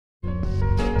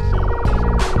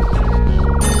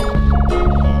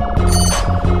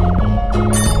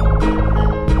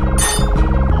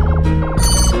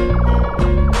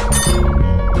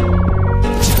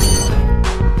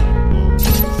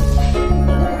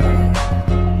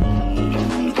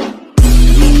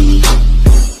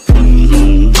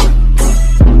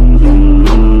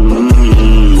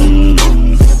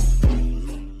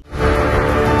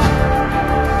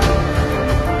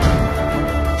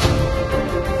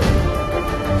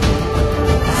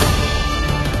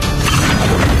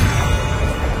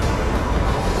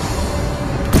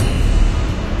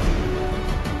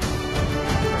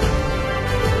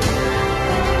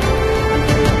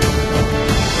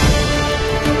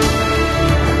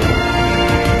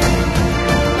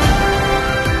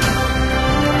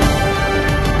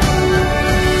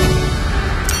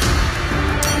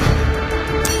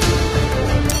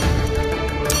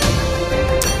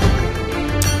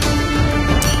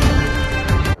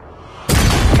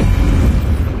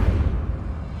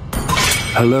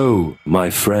Hello, my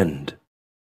friend.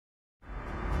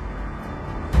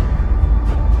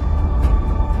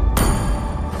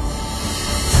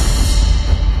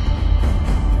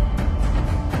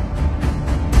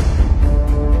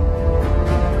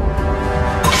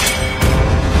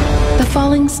 The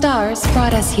falling stars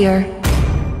brought us here.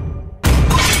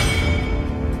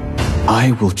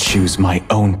 I will choose my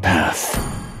own path.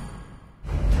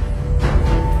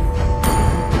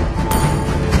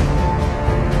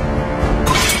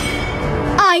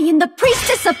 I am the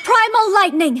priestess of primal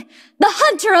lightning, the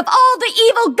hunter of all the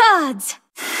evil gods!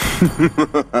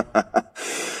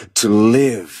 To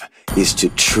live is to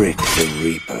trick the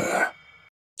Reaper.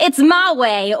 It's my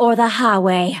way or the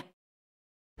highway.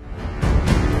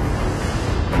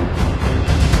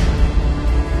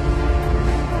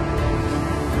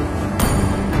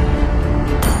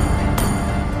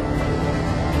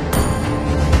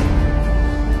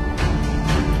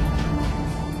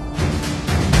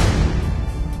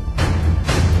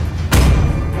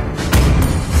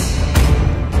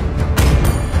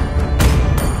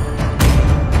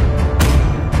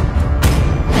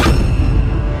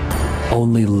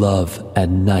 Only love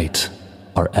and night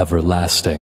are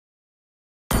everlasting.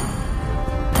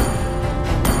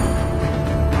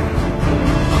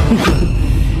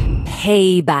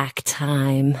 Payback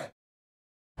time.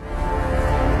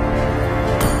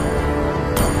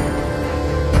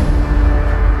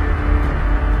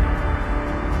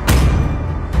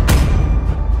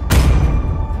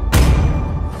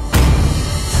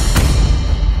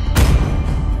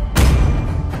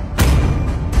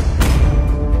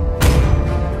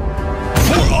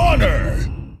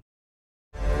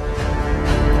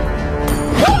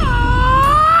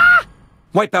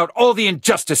 Wipe out all the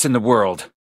injustice in the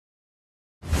world.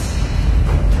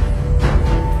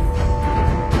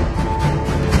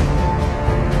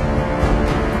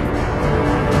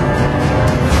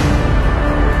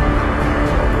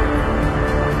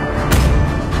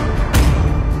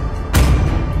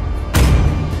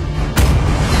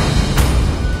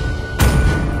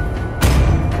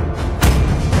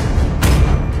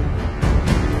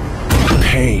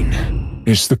 Pain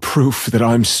is the proof that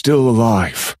I'm still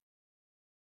alive.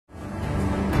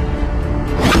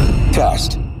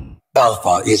 Test.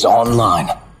 Alpha is online.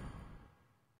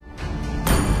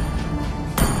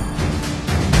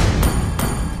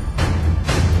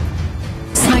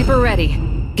 Sniper ready.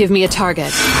 Give me a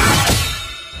target.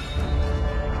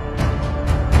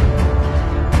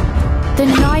 The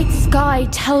night sky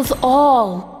tells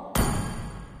all.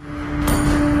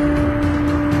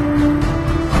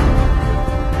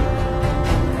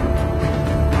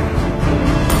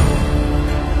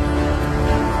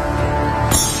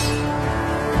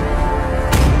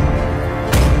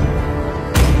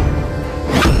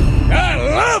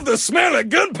 The smell of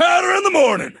gunpowder in the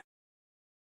morning!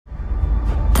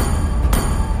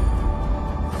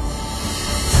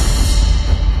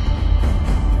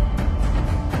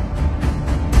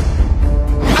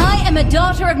 I am a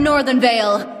daughter of Northern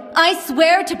Vale. I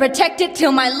swear to protect it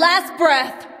till my last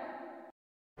breath.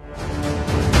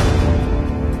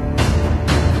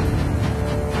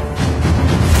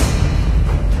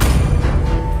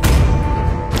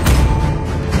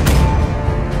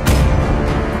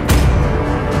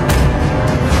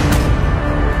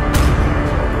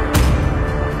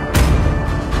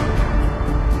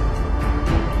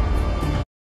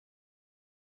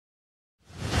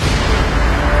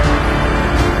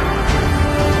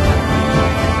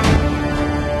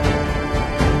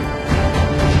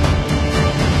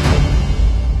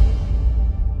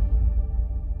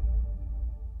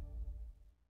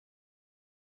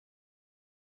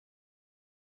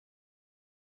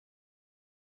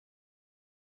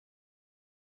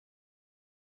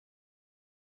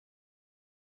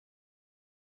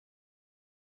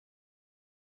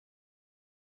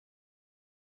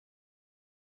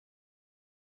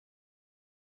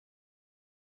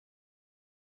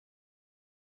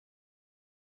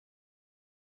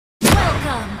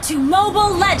 Welcome to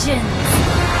Mobile Legends!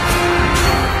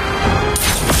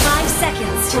 5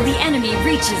 seconds till the enemy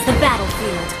reaches the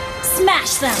battlefield.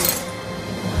 Smash them!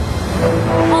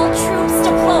 All troops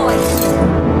deployed!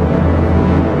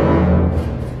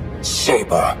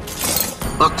 Saber.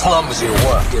 A clumsy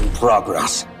work in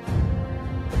progress.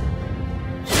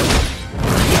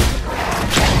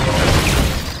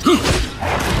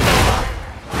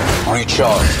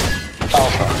 Recharge.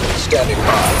 Alpha, standing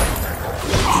by.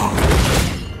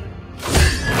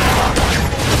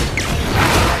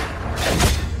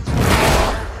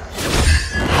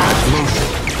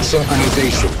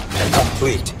 Synchronization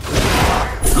complete.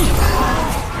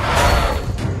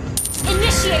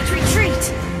 Initiate retreat!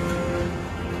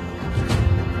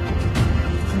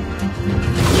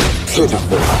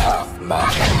 Pitiful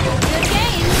half-man. Good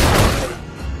game.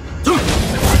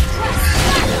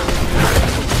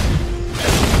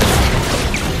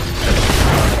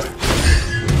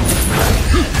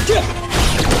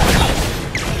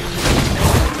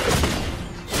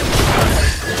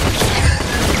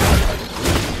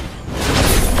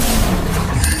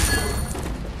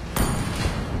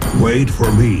 Wait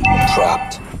for me.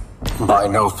 Trapped by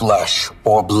no flesh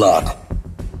or blood.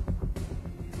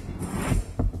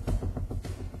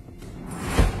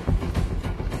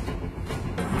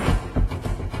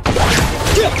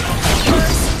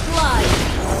 First blood.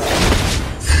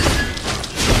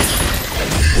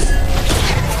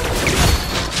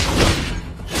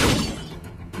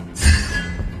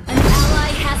 An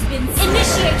ally has been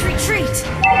initiate retreat.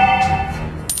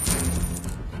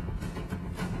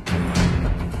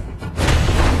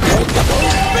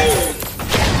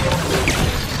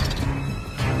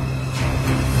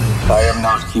 I am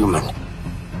not human,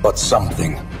 but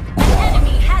something.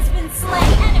 Enemy has been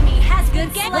slain. Enemy has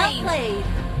been slain. Well played.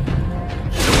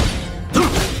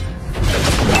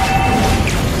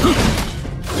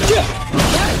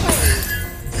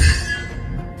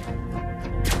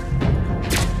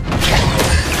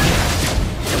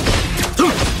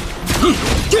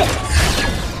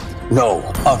 No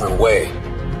other way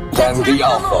than the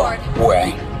Alpha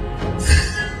way.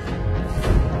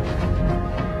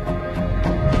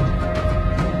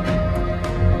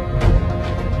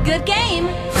 Good game.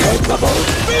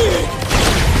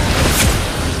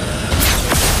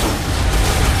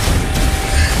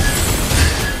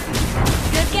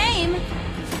 Good game.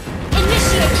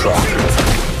 Initiate retreat.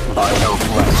 By no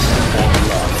flesh or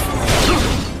blood.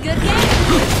 Good game.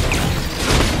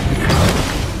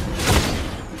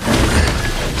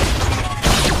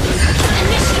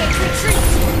 Initiate retreat.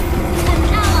 An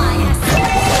ally has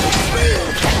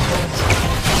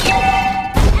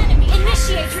enemy.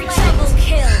 Initiate retreat. Double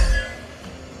kill.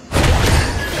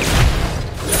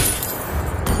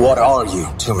 What are you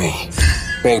to me,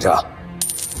 Beta?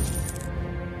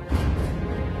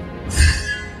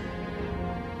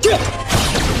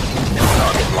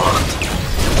 Target locked.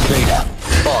 Beta,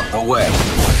 on the way.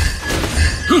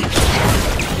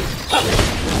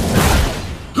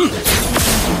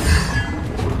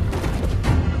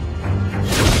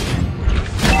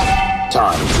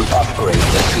 Time to upgrade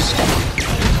the system.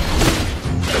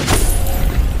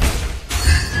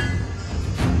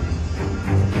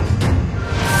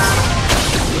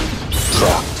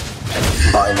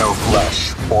 Trapped by no flesh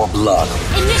or blood.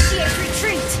 Initiate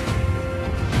retreat.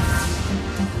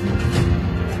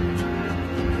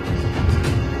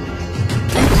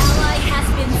 An ally has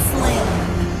been slain.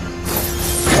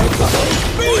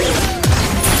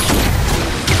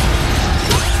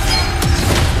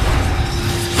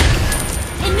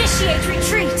 Initiate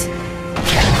retreat.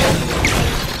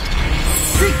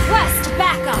 Request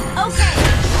backup. Okay.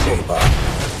 Saber,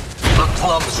 a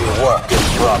clumsy work in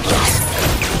progress.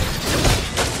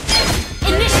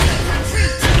 Initiate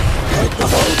retreat.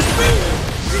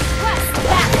 Request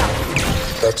backup.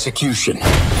 Execution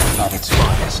at its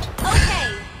finest. Okay.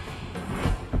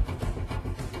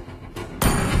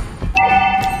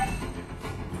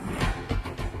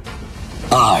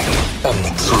 I am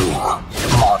the true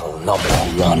model number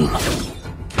 1. Enemy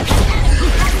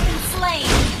has been slain.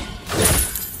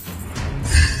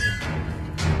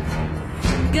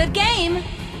 Good game.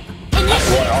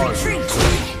 Initiate retreat.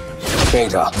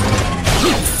 Beta, An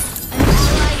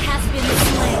ally has been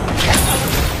slain.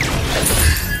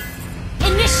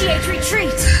 Initiate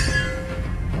retreat.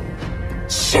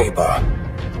 Saber,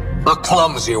 a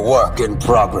clumsy work in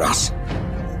progress.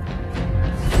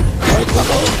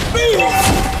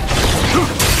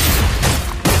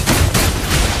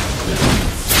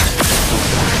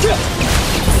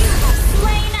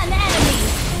 Slain an enemy.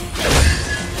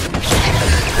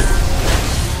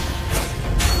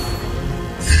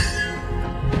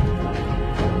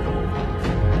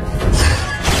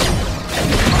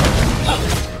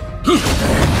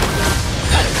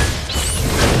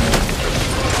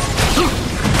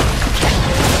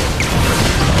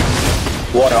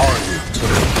 What are you to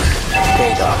me,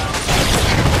 Beta?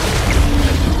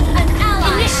 An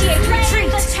ally. Initiate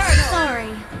retreat.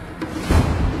 Sorry.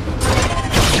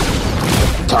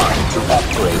 Time to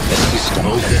upgrade the system.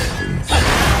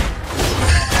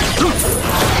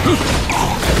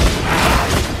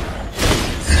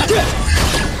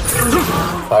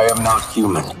 I am not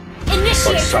human, but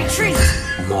Initiate something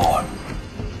retreat. more.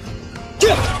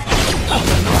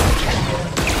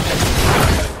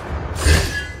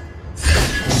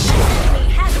 Enemy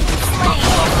has been slain.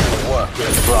 Work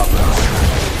in progress.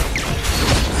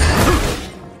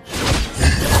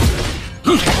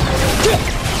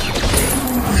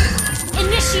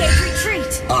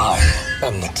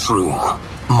 true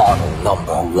model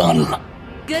number one.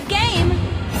 Good game.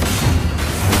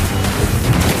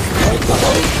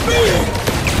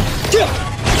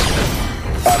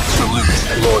 Absolute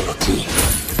loyalty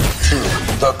to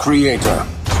the creator.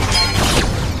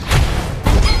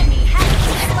 Enemy has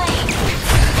been slain.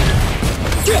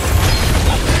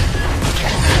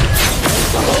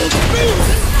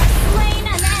 Slain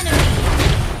an enemy.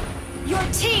 Your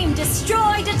team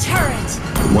destroyed a turret.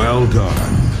 Well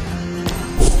done.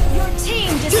 Your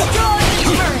team destroyed a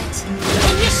turret.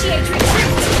 Initiate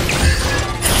retreat.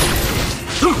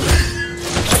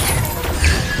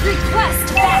 Request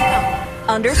backup.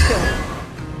 Understood.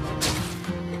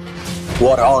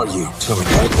 What are you to me?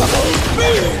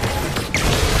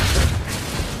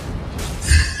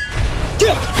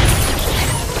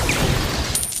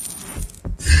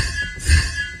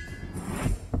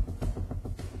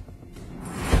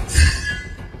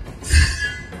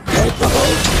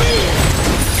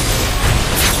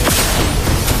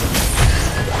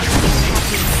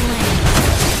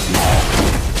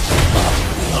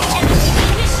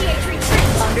 Initiate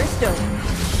retreat. Understood.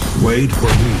 Wait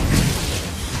for me.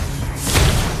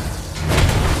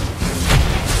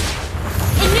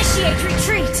 Initiate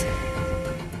retreat.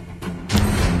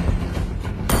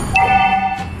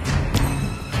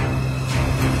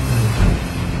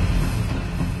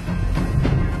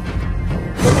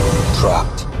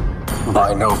 Trapped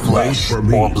by no flesh for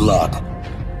me. or blood.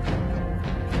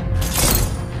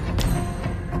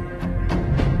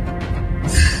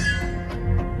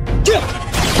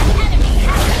 Enemy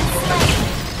has been slain.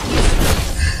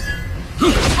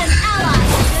 An ally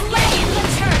has slain the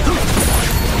turtle.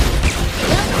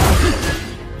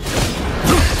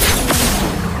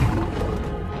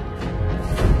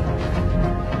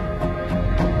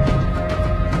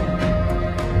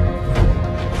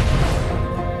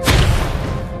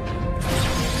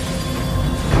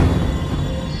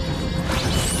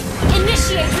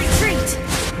 Initiate retreat.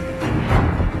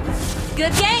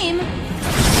 Good game.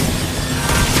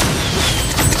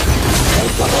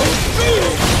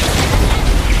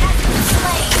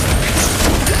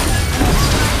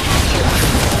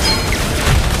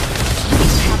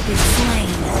 Have been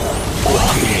slain.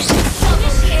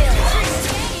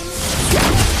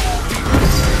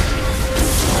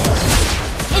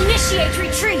 Initiate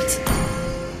retreat.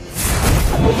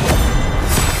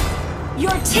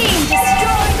 Your team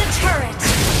destroyed the turret.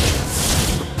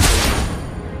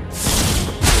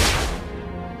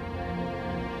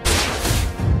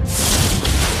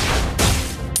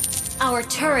 Our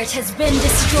turret has been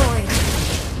destroyed.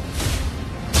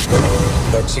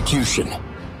 Execution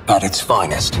at its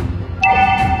finest.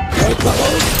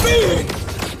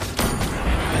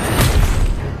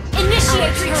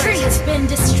 Initiate retreat has been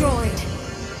destroyed.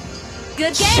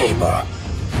 Good game. Saber.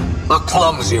 A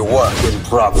clumsy work in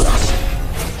progress.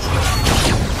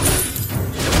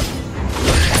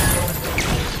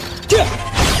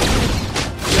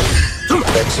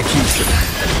 Execution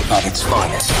at its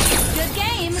finest. Good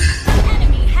game.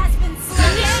 Enemy has been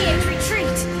slain. Initiate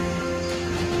retreat.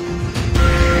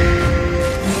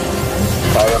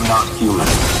 I am not human.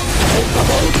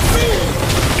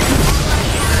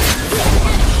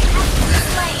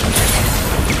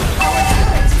 Our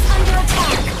turret is under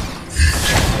attack.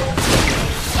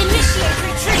 Initiate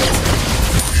retreat.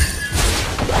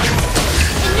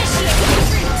 Initiate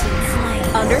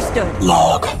retreat. Understood.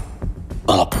 Log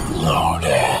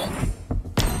uploaded.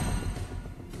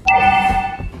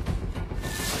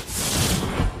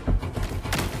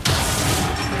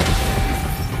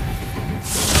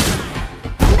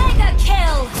 Mega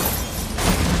kill.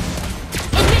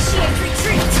 Initiate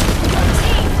retreat. Your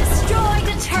team destroyed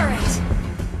a turret.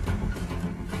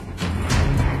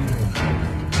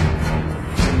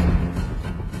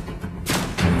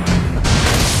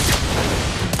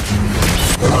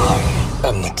 I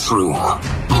am the true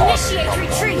Initiate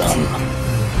retreat.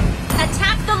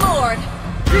 Attack the Lord.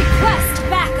 Request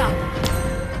backup.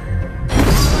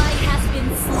 Ally has been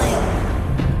slain.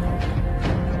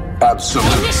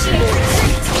 absolute Initiate loyalty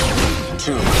retreat.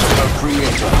 to the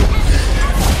creator.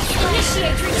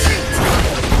 Initiate retreat.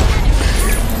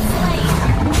 Slain.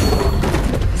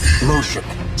 Motion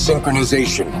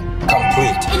synchronization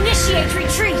complete. Initiate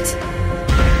retreat.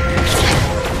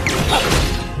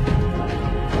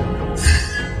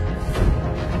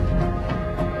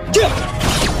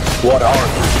 What are you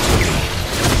to me?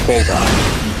 Beta.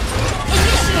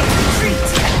 Initiate retreat.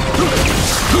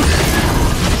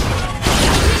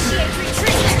 Initiate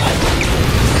retreat.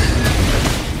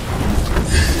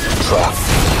 Trapped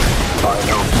by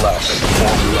no flesh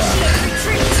or blood. Initiate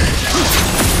retreat.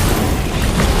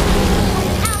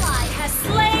 An ally has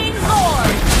slain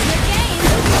Lord. Your game.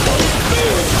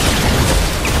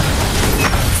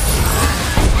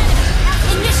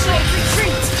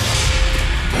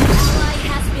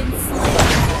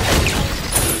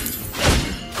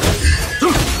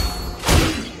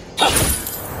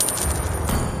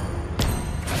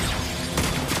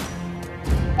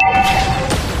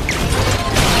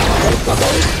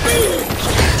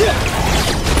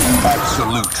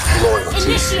 Absolute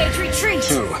loyalty Initiate retreat!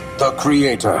 to the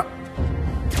Creator.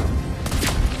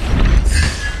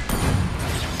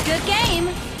 Good game!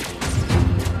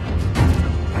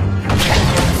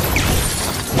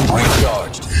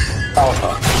 Recharged.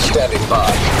 Alpha, standing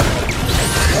by.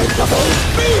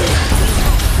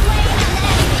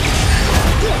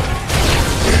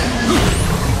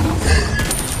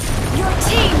 Your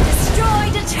team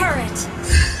destroyed a turret!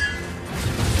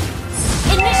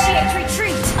 Initiate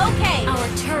retreat! Okay! Our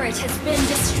turret has been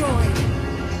destroyed.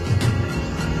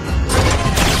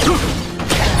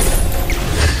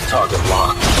 Target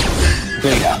locked.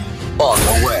 Beta, on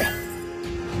the way.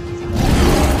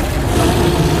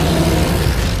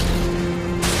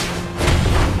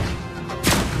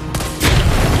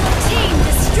 Your team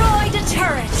destroyed a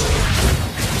turret!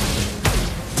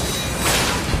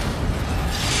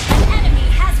 An enemy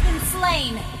has been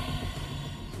slain!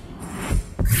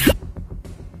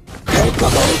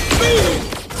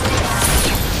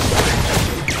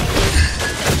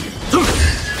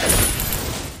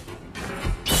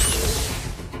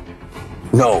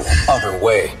 No other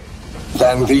way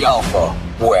than the Alpha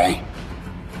way.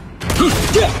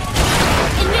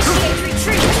 Initiate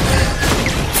retreat!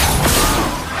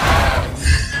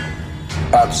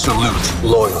 Absolute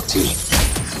loyalty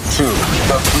to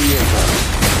the Creator.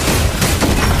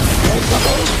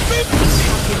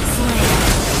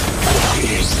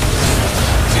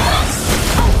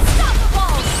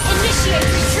 Unstoppable! Initiate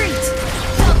retreat!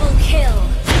 Double kill!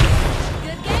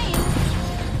 Good game!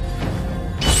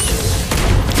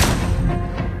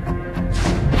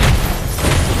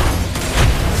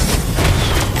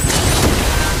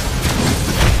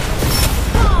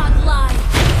 Godlike!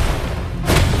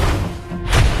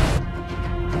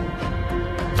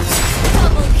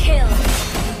 Double kill!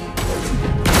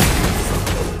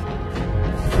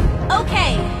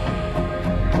 Okay!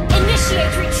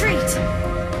 Initiate retreat!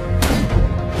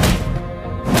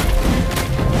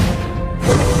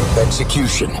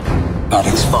 Execution at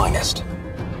its finest.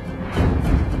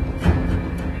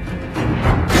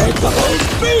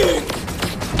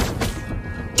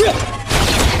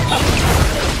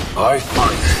 I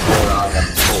fight where I am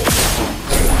told.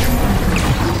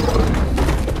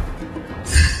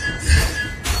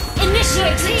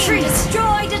 Initiate retreat!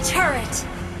 Destroyed a turret!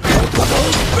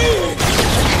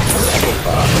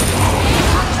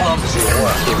 Clumsy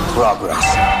work in progress.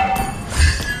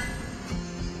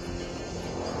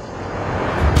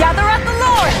 Gather at the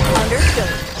Lord!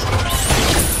 Understood.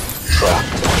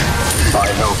 Trapped by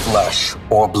no flesh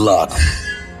or blood.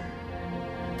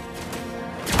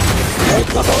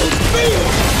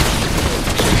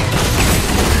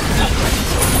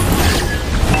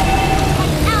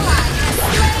 Ally has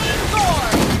slain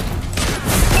Lord!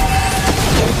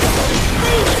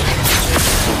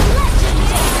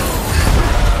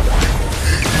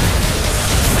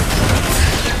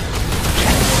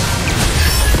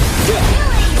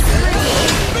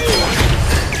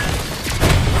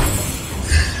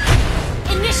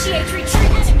 Initiate retreat!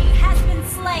 Enemy has been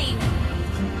slain!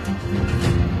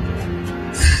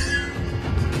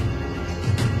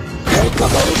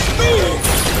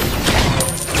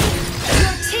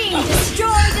 Your team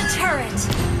destroyed a turret!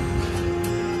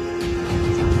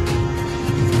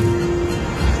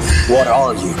 What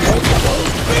are you?